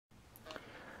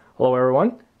Hello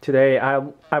everyone. Today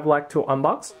I'd like to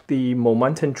unbox the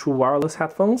Momentum True Wireless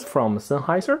headphones from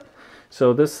Sennheiser.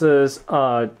 So this is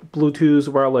Bluetooth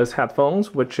wireless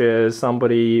headphones, which is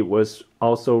somebody was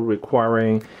also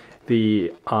requiring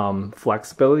the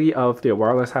flexibility of the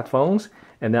wireless headphones,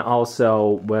 and then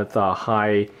also with a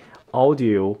high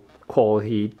audio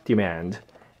quality demand.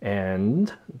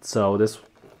 And so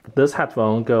this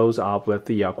headphone goes up with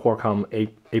the Qualcomm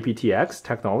aptX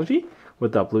technology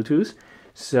with the Bluetooth.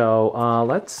 So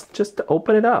let's just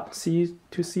open it up,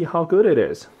 to see how good it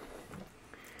is.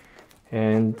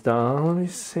 And let me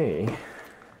see.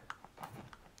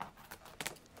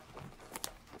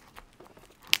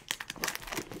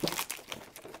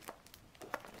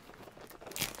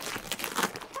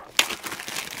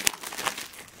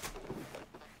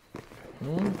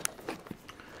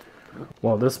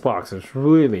 Well, this box is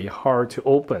really hard to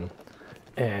open.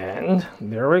 And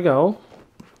there we go.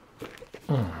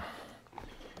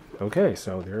 Okay,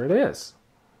 so there it is.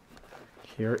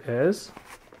 Here is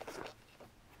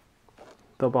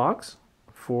the box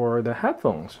for the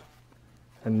headphones.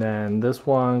 And then this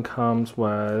one comes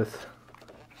with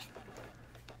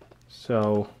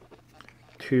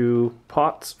two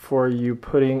pots for you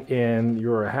putting in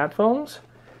your headphones.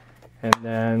 And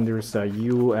then there's a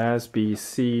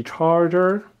USB-C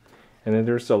charger. And then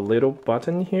there's a little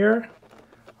button here.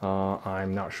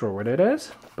 I'm not sure what it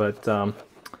is, but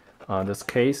this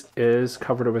case is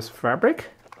covered with fabric,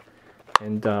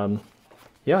 and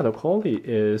yeah, the quality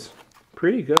is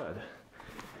pretty good.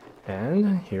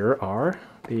 And here are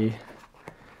the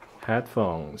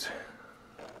headphones,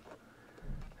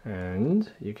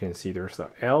 and you can see there's a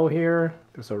L here,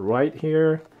 there's a right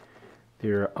here.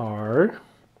 There are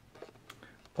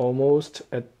almost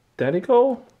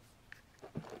identical,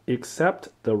 except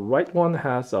the right one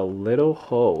has a little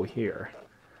hole here.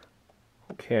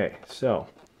 Okay, so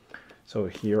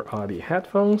here are the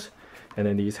headphones, and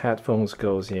then these headphones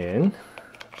goes in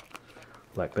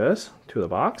like this to the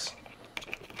box.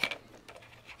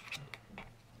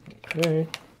 Okay,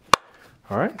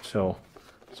 all right, so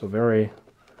it's a very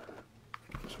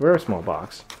small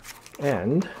box.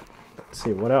 And let's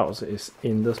see what else is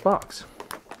in this box.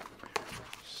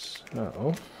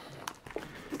 So,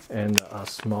 and a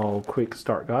small quick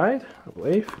start guide, I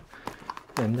believe,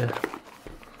 and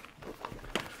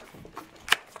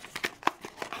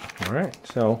all right,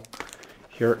 so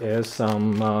here is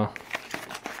some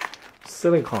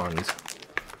silicons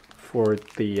for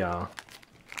the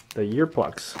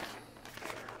earplugs,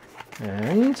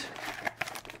 and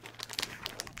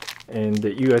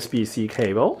the USB-C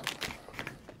cable,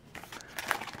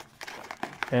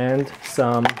 and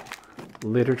some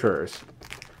literatures.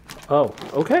 Oh,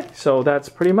 okay, so that's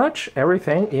pretty much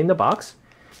everything in the box,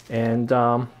 and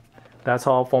that's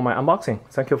all for my unboxing.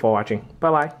 Thank you for watching.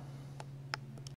 Bye bye.